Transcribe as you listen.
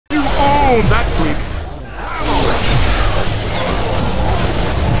own that creep.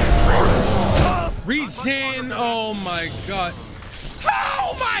 Regen, oh my god.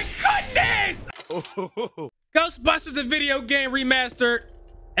 Oh my goodness! Ghostbusters, the video game remastered,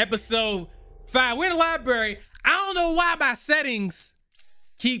 episode 5. We're in the library. I don't know why my settings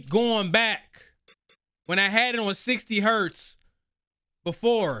keep going back when I had it on 60 hertz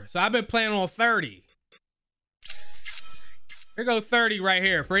before. So I've been playing on 30. Here goes 30 right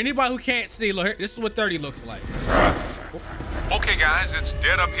here. For anybody who can't see, look, this is what 30 looks like. Okay, guys, it's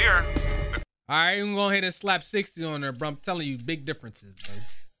dead up here. All right, I'm gonna go ahead and slap 60 on there, bro. I'm telling you, big differences, bro.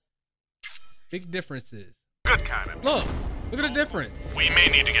 Big differences. Good kind of. Look at the difference. We may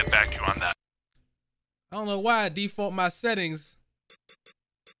need to get back to you on that. I don't know why I default my settings.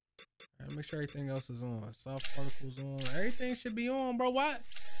 All right, make sure everything else is on. Soft particles on. Everything should be on, bro. What?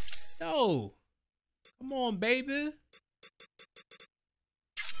 Yo, come on, baby.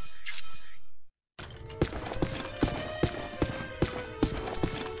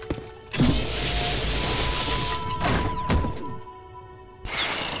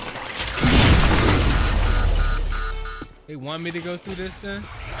 They want me to go through this then?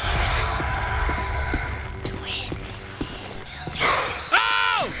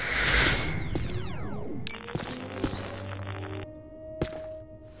 Oh!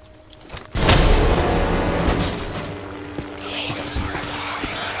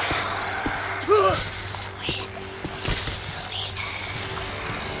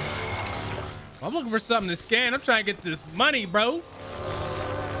 I'm looking for something to scan. I'm trying to get this money, bro.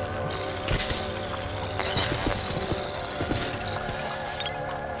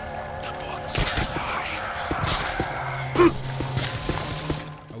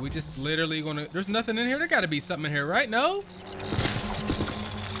 Just literally gonna, there's nothing in here. There gotta be something in here, right? No?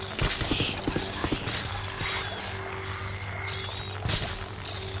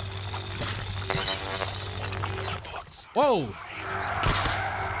 Whoa.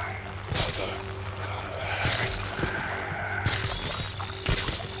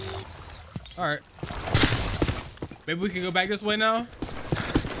 All right. Maybe we can go back this way now.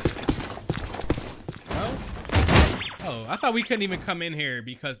 Oh, I thought we couldn't even come in here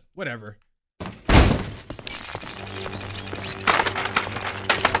because whatever. Hey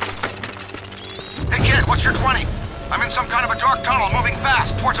kid, what's your 20? I'm in some kind of a dark tunnel moving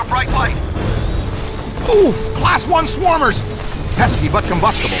fast towards a bright light. Oof! Class 1 swarmers! Pesky but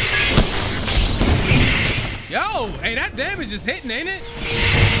combustible. Yo, hey, that damage is hitting, ain't it?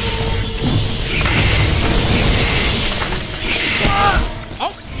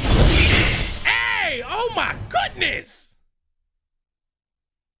 Oh! Hey! Oh my goodness!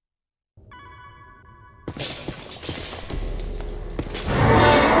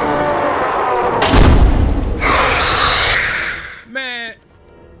 Man.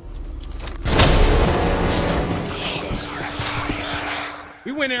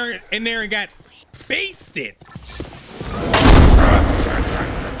 We went in there and got basted.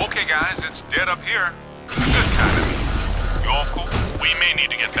 Okay, guys, it's dead up here. Good kind of. You all cool? We may need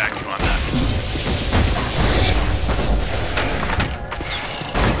to get back to you on that.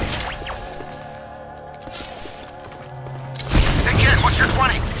 Hey kid, what's your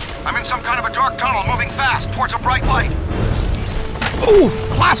 20? I'm in some kind of a dark tunnel moving fast towards a bright light. Oof!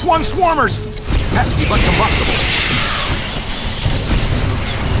 Class 1 swarmers! Pesky but combustible.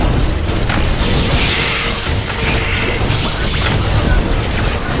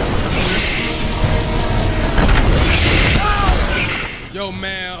 Yo,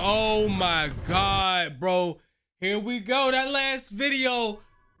 man, oh my God, bro. Here we go. That last video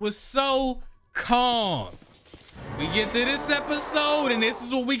was so calm. We get to this episode and this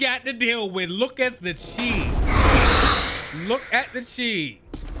is what we got to deal with. Look at the cheese. Look at the cheese.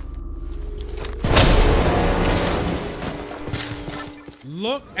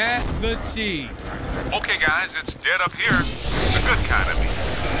 Look at the cheese. Okay, guys, it's dead up here. The good kind of.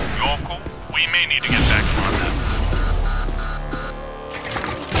 You all cool? We may need to get back to you on that.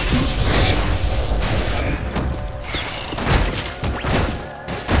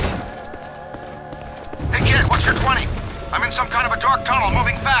 Hey kid, what's your 20? I'm in some kind of a dark tunnel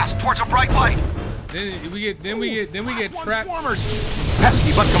moving fast towards a bright light. Then we get trapped. Swarmers!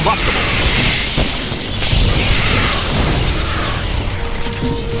 Pesky but combustible.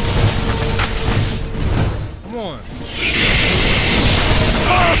 Come on.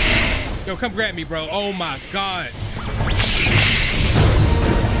 Yo, come grab me, bro. Oh my God.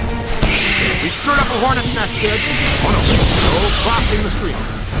 We stirred up a hornet's nest, kid. Oh no, no crossing the stream.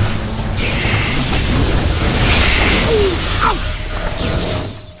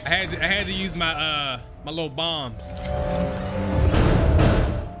 I had to use my my little bombs.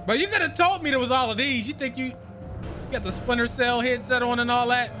 But you could have told me there was all of these. You think you got the Splinter Cell headset on and all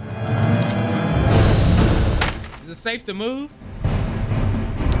that? Is it safe to move?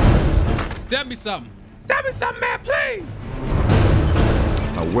 Tell me something. Tell me something, man, please.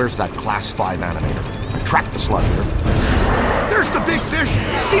 Now, where's that Class 5 animator? Track the slug here. There's the big fish.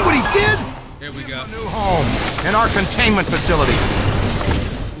 See what he did? Here we go. New home in our containment facility.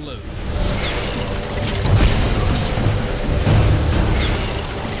 Blue.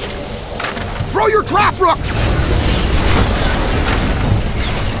 Throw your trap, Rook!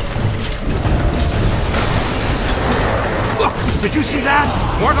 Look, did you see that?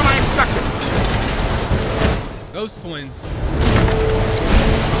 More than I expected. Ghost twins.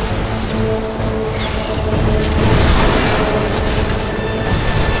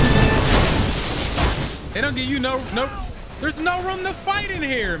 They don't give you no, there's no room to fight in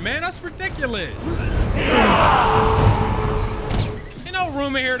here, man. That's ridiculous. Ain't no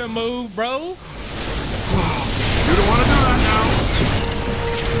room in here to move, bro. You don't want to do that now.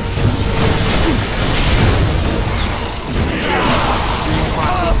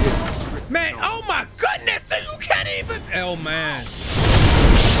 Man, oh my goodness, so you can't even. Oh man.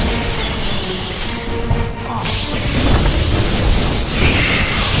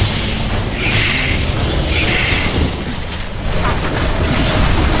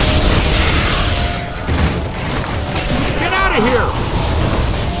 Get out of here!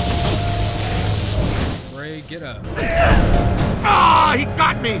 Ray, get up. Ah, he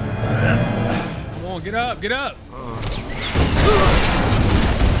got me! Come on, get up, get up.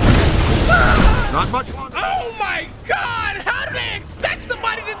 Not much fun. Oh my God! How do they expect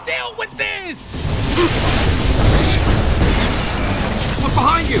somebody to deal with this? Look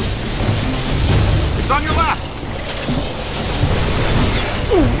behind you! It's on your left!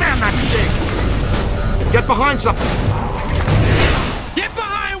 Oh man, that stings! Get behind something! Get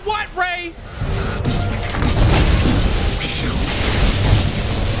behind what, Ray?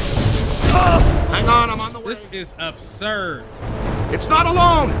 Hang on, I'm on the way. This is absurd. It's not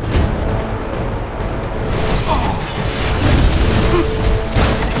alone!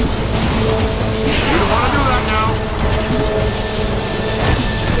 You don't want to do that now.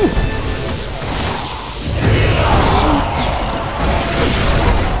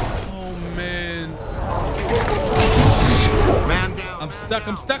 Oh man. Man down. I'm stuck,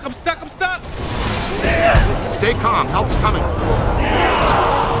 I'm stuck, I'm stuck, I'm stuck. Stay calm, help's coming.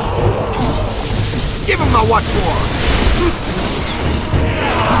 Give him the what for.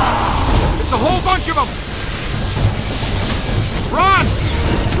 It's a whole bunch of them. Run!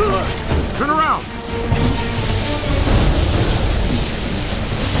 Turn around.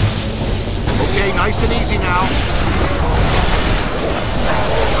 Okay, nice and easy now.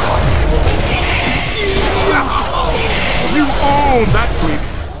 You own that creep.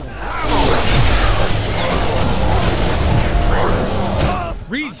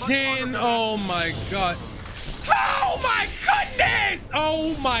 Regen, oh my God. Oh my goodness!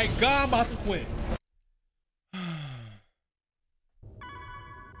 Oh my God, I'm about to quit.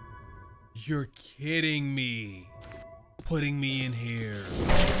 You're kidding me. Putting me in here.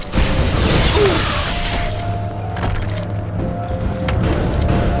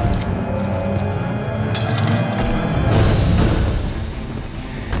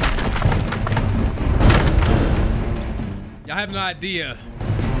 Y'all have no idea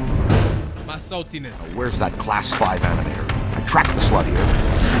my saltiness. Where's that Class 5 animator? I tracked the slug here.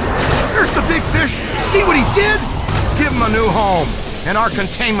 There's the big fish! See what he did? Give him a new home in our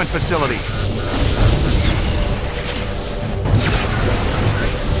containment facility.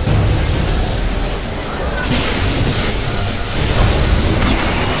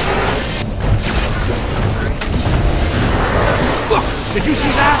 Look, did you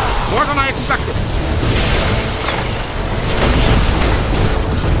see that? More than I expected.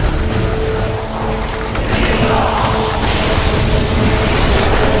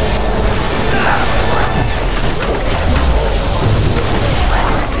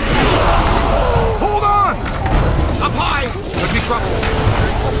 Hold on! Up high! Could be trouble.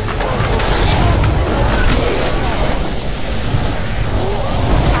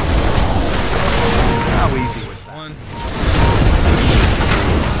 How easy was that? One.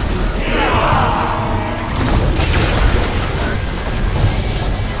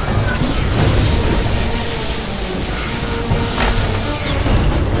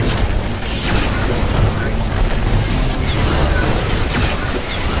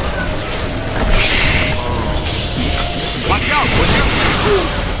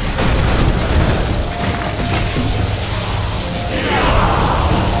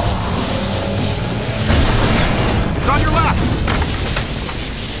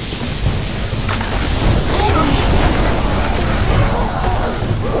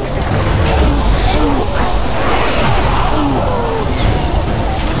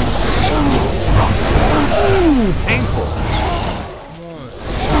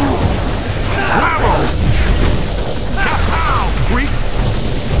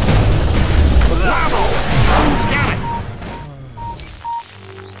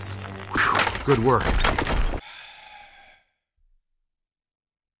 Good work.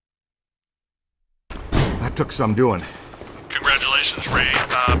 That took some doing. Congratulations, Ray.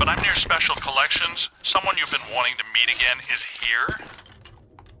 But I'm near Special Collections. Someone you've been wanting to meet again is here.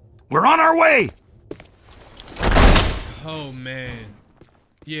 We're on our way! Oh, man.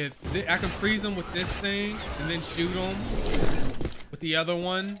 Yeah, I can freeze him with this thing and then shoot him with the other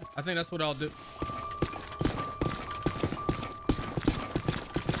one. I think that's what I'll do.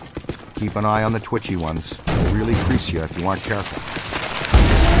 Keep an eye on the twitchy ones. They'll really crease you if you aren't careful.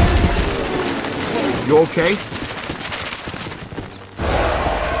 You okay?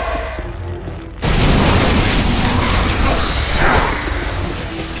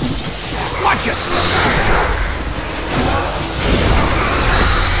 Watch it!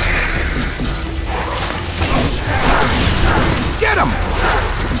 Get him!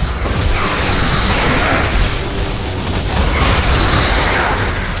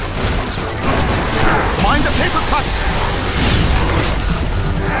 Mind the paper cuts!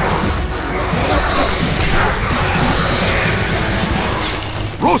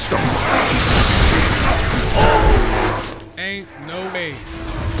 Roast them! Ain't no way.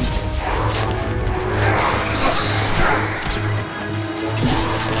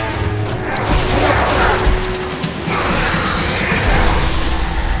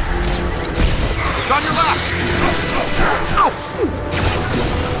 It's on your left! Ow!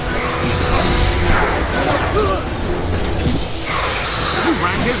 You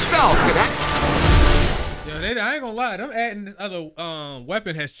rang his bell, cadet! Yo, I ain't gonna lie, them adding this other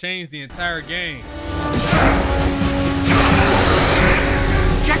weapon has changed the entire game.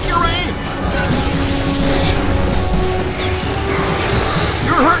 Check your aim!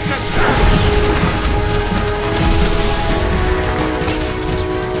 You're hurting it!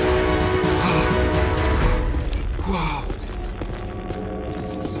 Wow.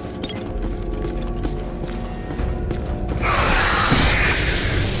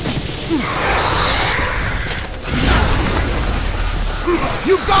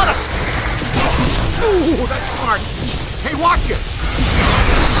 You got it! Ooh, that's smart. Hey, watch it!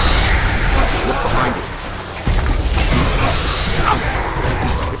 Look behind you.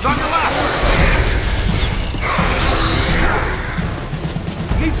 It's on your left!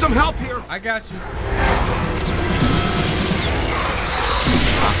 Need some help here. I got you.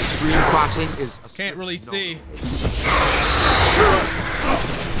 Screen crossing is... Can't really see.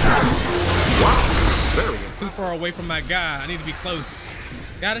 Wow, very Too far away from my guy. I need to be close.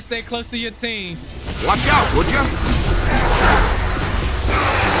 Gotta stay close to your team. Watch out, would you?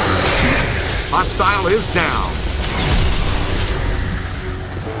 Hostile is down.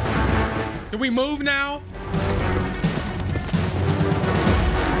 Can we move now?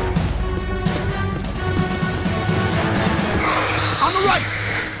 On the right!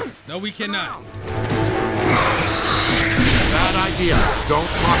 No, we cannot. Bad idea. Don't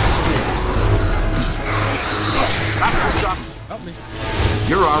cross the street. That's the stuff. Help me.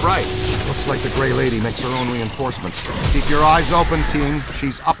 You're all right. Looks like the Gray Lady makes her own reinforcements. Keep your eyes open, team.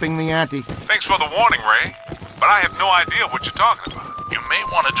 She's upping the ante. Thanks for the warning, Ray. But I have no idea what you're talking about. You may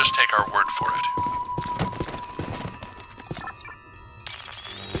want to just take our word for it.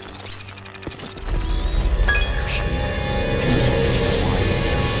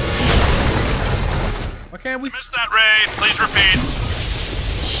 Why can't we? Missed that, Ray. Please repeat.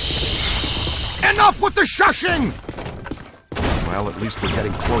 Enough with the shushing! Well, at least we're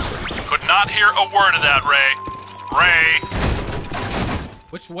getting closer. Could not hear a word of that, Ray. Ray.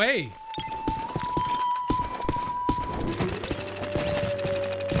 Which way?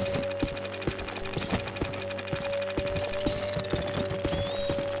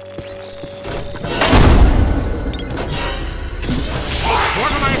 More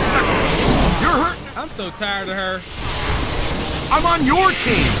than I expected. You're hurt. I'm so tired of her. I'm on your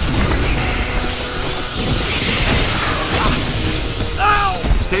team. Ow!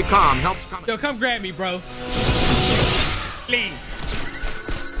 Stay calm. Help's coming. Yo, come grab me, bro. Please.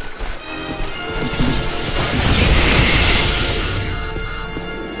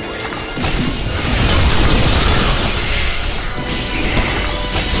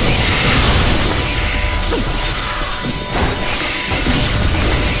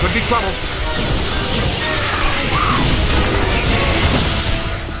 Could be trouble.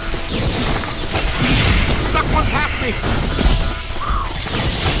 Stuck one past me.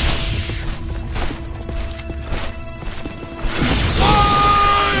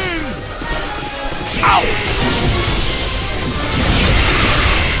 Fine! Ow!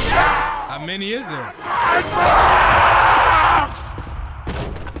 How many is there?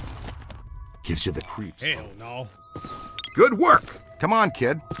 Gives you the creeps. Hell no. Good work. Come on,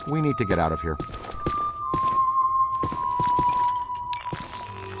 kid. We need to get out of here.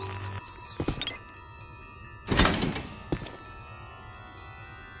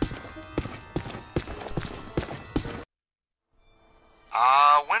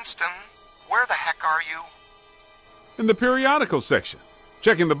 Winston, where the heck are you? In the periodical section,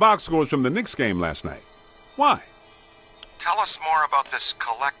 checking the box scores from the Knicks game last night. Why? Tell us more about this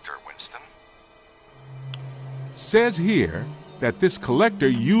collector, Winston. Says here that this collector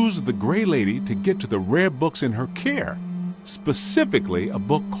used the Gray Lady to get to the rare books in her care. Specifically, a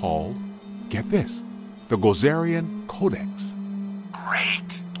book called, get this, the Gozerian Codex.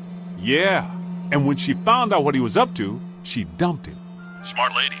 Great. Yeah, and when she found out what he was up to, she dumped him.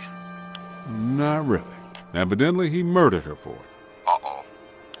 Smart lady. Not really. Evidently, he murdered her for it. Uh-oh.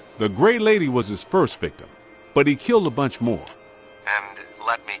 The Gray Lady was his first victim, but he killed a bunch more. And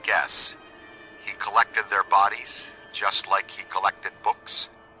let me guess, he collected their bodies just like he collected books?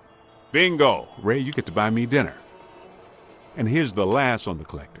 Bingo! Ray, you get to buy me dinner. And here's the last on the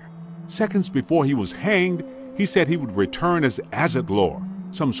collector. Seconds before he was hanged, he said he would return as Azat-Lor,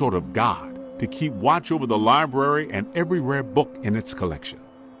 some sort of god, to keep watch over the library and every rare book in its collection.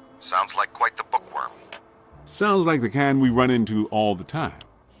 Sounds like quite the bookworm. Sounds like the kind we run into all the time.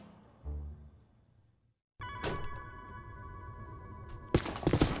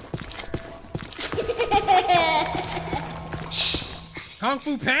 Kung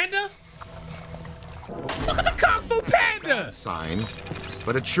Fu Panda? Look at the Kung Fu Panda! Sign,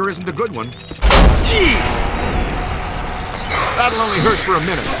 but it sure isn't a good one. Jeez! That'll only hurt for a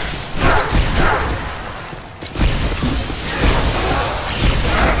minute.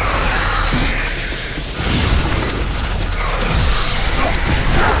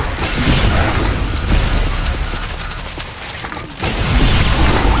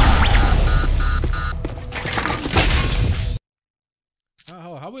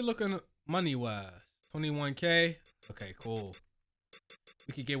 How we looking money-wise? 21K? Okay, cool.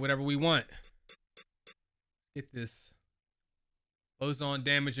 We could get whatever we want. Get this ozone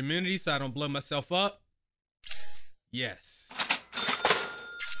damage immunity so I don't blow myself up. Yes.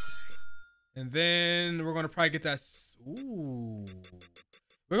 And then we're gonna probably get that. Ooh.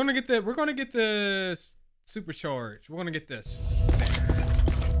 We're gonna get the supercharge. We're gonna get this.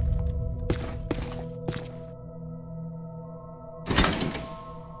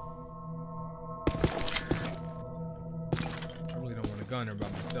 Gunner by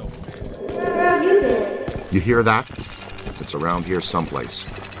myself, man. Where have you been? You hear that? It's around here someplace.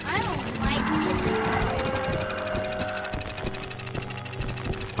 I don't like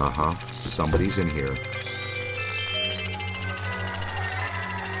Uh-huh. Somebody's in here.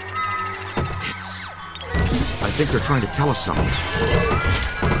 I think they're trying to tell us something.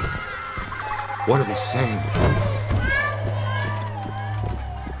 What are they saying?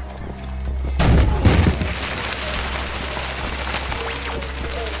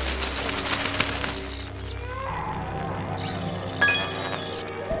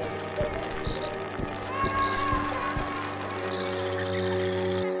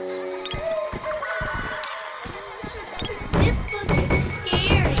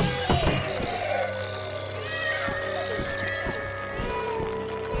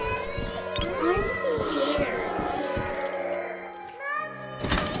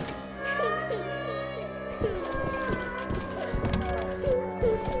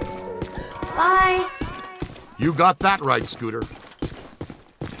 You got that right, Scooter.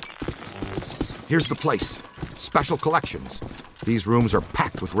 Here's the place. Special collections. These rooms are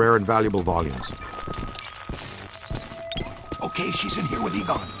packed with rare and valuable volumes. Okay, she's in here with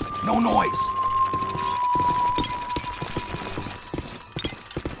Egon. No noise.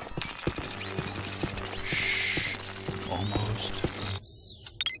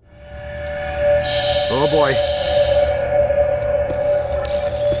 Almost. Oh boy.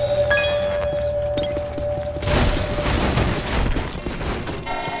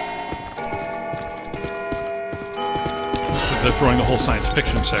 They're throwing the whole science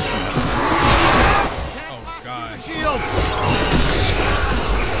fiction section out. Oh, God. Shields!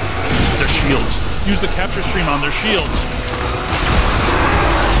 Their shields. Use the capture stream on their shields.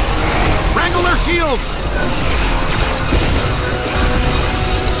 Wrangle their shields!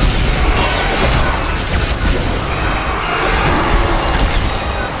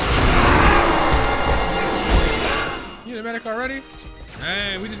 You the medic already?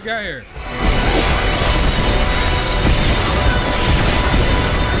 Hey, we just got here.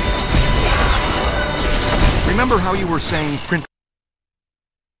 Remember how you were saying Prince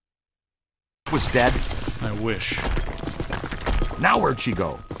was dead? I wish. Now where'd she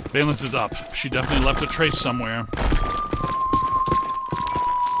go? Valence is up. She definitely left a trace somewhere.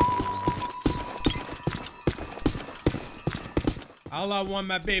 All I want,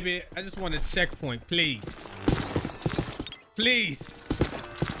 my baby, I just want a checkpoint, please. Please.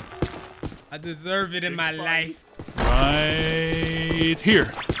 I deserve it in my life. Right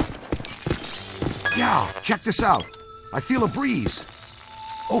here. Yeah, check this out. I feel a breeze.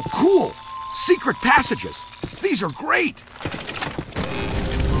 Oh, cool. Secret passages. These are great.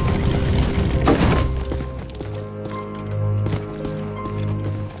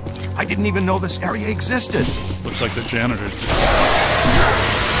 I didn't even know this area existed. Looks like the janitor.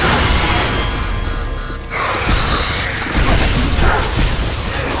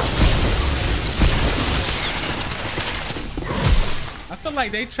 I feel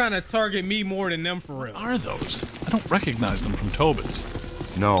like they trying to target me more than them for real. What are those? I don't recognize them from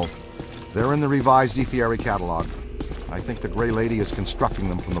Tobit's. No, they're in the revised Ethiary catalog. I think the Gray Lady is constructing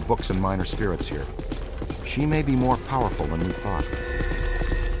them from the books and minor spirits here. She may be more powerful than we thought.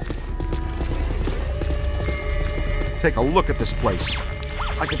 Take a look at this place.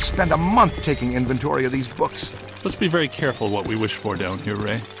 I could spend a month taking inventory of these books. Let's be very careful what we wish for down here,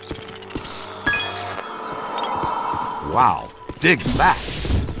 Ray. Wow, dig that.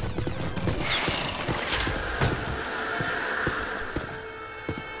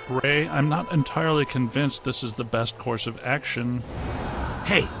 Ray, I'm not entirely convinced this is the best course of action.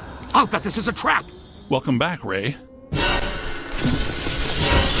 Hey, I'll bet this is a trap. Welcome back, Ray.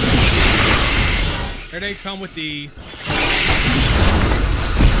 Here they come with these.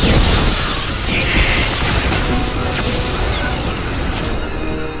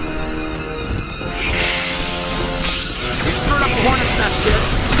 You stirred up a hornet's nest, kid.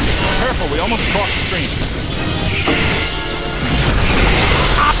 Careful, we almost crossed the stream.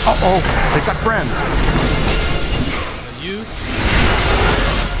 Uh-oh, they've got friends. Are you?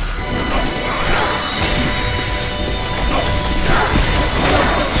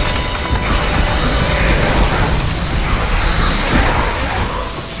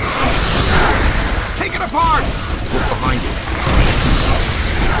 Take it apart! Look behind you.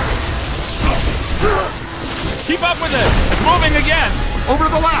 Keep up with it! It's moving again! Over to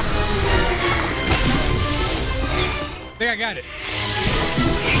the left! I think I got it.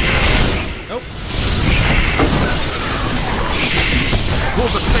 Nope. Pull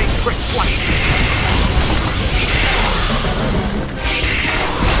the same trick twice.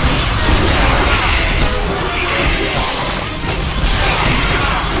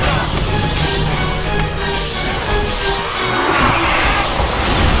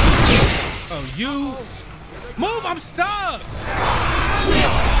 Oh, you move! I'm stuck.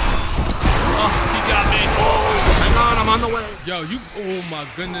 Oh, he got me. Hang on, I'm on the way. Yo, you. Oh my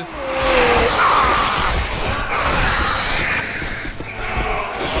goodness.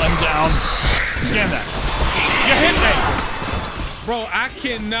 I'm down. Scan that. You hit me. Bro, I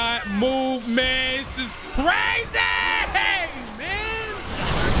cannot move, man. This is crazy, man.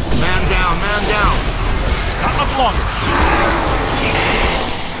 Man down, man down. Not much longer.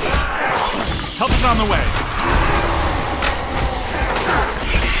 Help is on the way.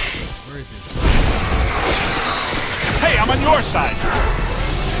 Where is it? Hey, I'm on your side.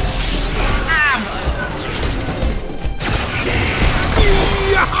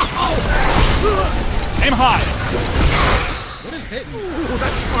 Aim high. What is hitting me? Ooh,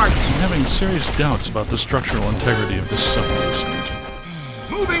 that's smart. I'm having serious doubts about the structural integrity of this submarine suit.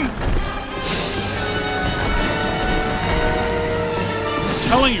 Moving! I'm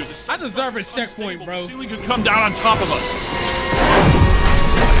telling you, this I deserve a checkpoint, bro. The ceiling could come down on top of us.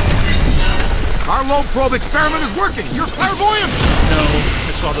 Our low probe experiment is working. You're clairvoyant. No,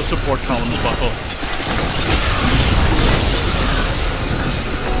 I saw the support columns buckle.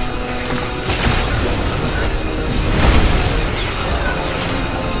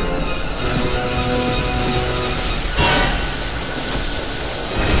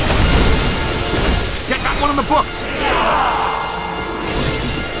 Get that one in the books.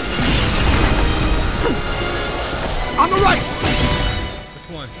 On the right. Which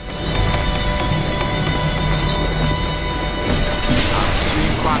one?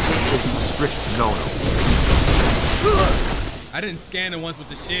 Stream crossing is a strict no-no. I didn't scan the ones with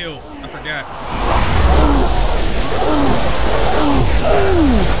the shields. I forgot.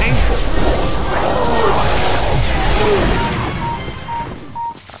 Painful.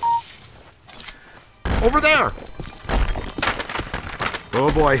 Over there.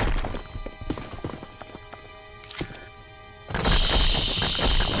 Oh boy.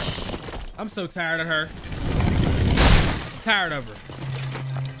 I'm so tired of her. I'm tired of her.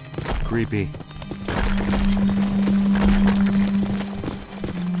 Creepy.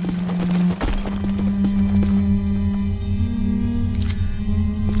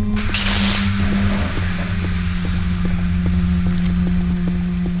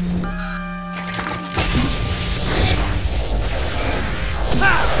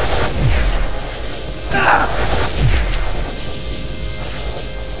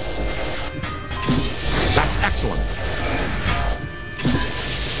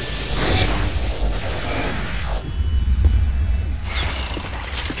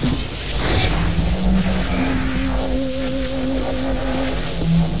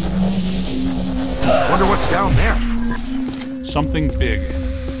 something big,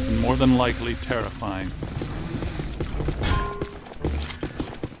 and more than likely terrifying.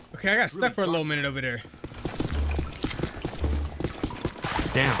 Okay, I got stuck for a little minute over there.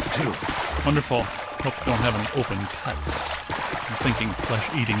 Damn, too. Wonderful. Hope you don't have an open cut. I'm thinking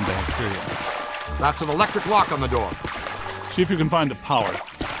flesh-eating bacteria. That's an electric lock on the door. See if you can find the power.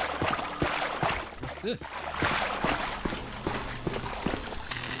 What's this?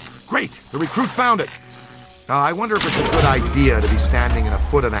 Great, the recruit found it. I wonder if it's a good idea to be standing in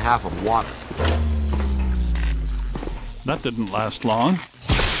 1.5 feet of water. That didn't last long.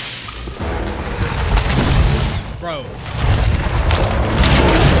 Bro.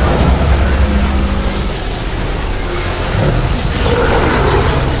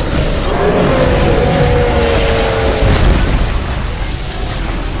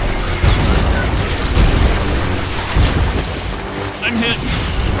 I'm hit.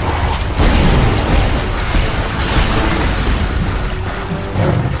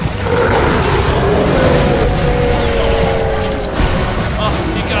 Oh,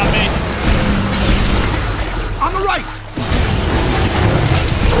 he got me. On the right!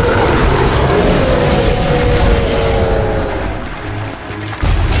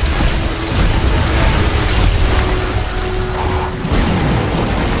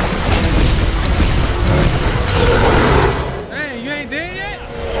 Hey, you ain't dead yet?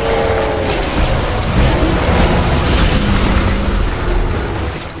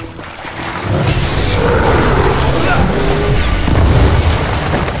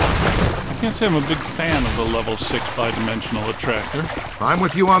 I can't say I'm a big fan of the level 6 bidimensional attractor. I'm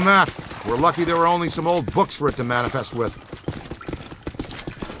with you on that. We're lucky there were only some old books for it to manifest with.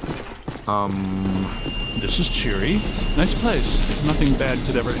 This is cheery. Nice place. Nothing bad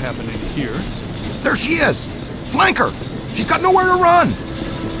could ever happen in here. There she is! Flank her! She's got nowhere to run!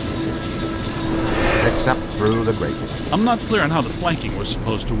 Except through the grate. I'm not clear on how the flanking was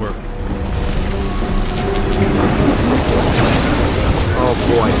supposed to work. Oh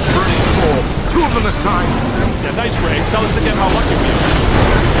boy, pretty cool. 2 of them this time. Yeah, nice, Ray. Tell us again how lucky we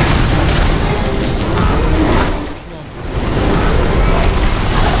are.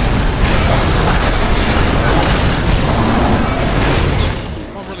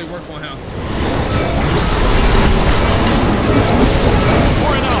 Won't really work on him.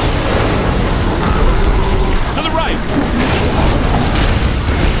 Pour it out. To the right.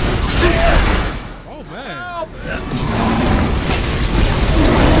 Oh man.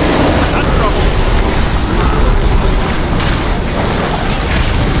 Not trouble.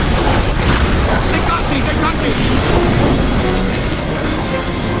 They got me! They got me!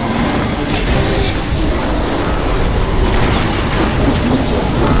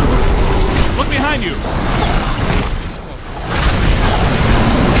 Look behind you.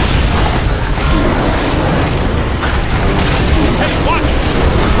 Hey, watch it.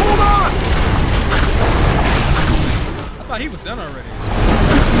 Hold on! I thought he was done already.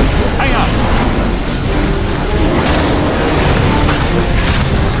 Hang on.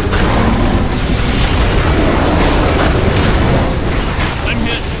 I'm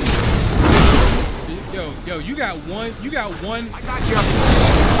hit. Yo, you got one. You got one. I got you.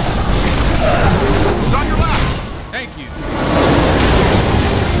 It's on your left. Thank you.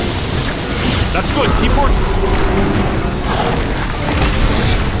 That's good. Keep working.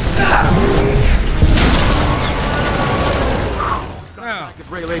 Now, Get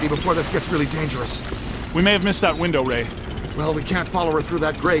Ray Lady before this gets really dangerous. We may have missed that window, Ray. Well, we can't follow her through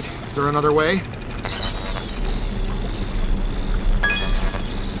that grate. Is there another way?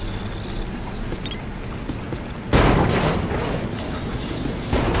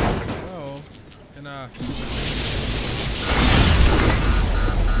 oh, and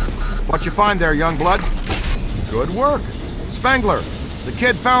What you find there, young blood? Good work. Spangler, the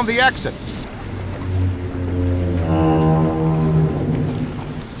kid found the exit.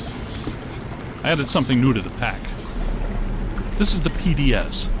 I added something new to the pack. This is the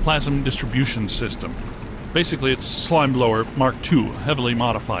PDS, Plasm Distribution System. Basically, it's Slime Blower Mark II, heavily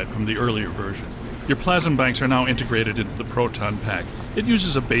modified from the earlier version. Your plasm banks are now integrated into the proton pack. It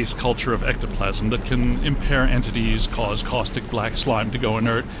uses a base culture of ectoplasm that can impair entities, cause caustic black slime to go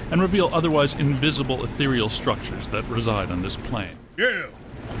inert, and reveal otherwise invisible ethereal structures that reside on this plane. yeah.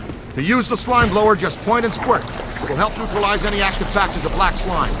 To use the slime blower, just point and squirt. It will help neutralize any active patches of black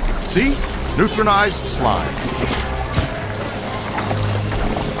slime. See? Neutralized slime.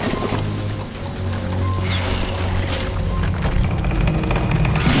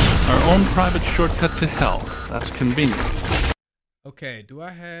 Our own private shortcut to hell. That's convenient. Okay, do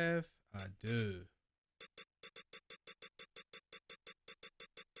I have? I do.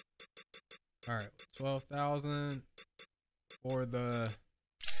 All right, 12,000. for the,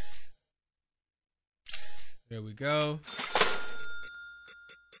 there we go.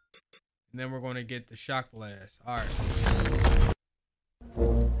 And then we're going to get the shock blast. All right.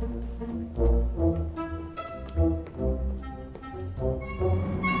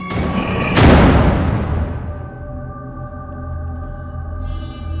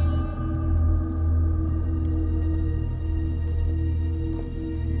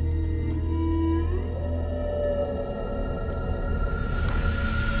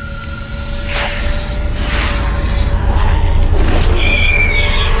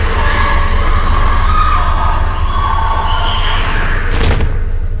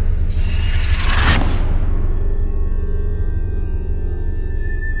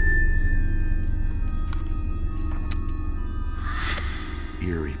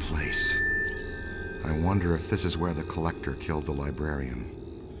 Eerie place. I wonder if this is where the collector killed the librarian.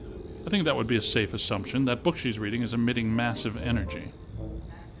 I think that would be a safe assumption. That book she's reading is emitting massive energy.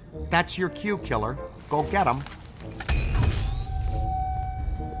 That's your cue, killer. Go get him.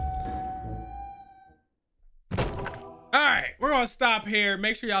 All right, we're gonna stop here.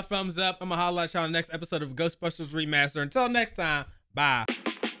 Make sure y'all thumbs up. I'm gonna holler at y'all on the next episode of Ghostbusters Remastered. Until next time, bye.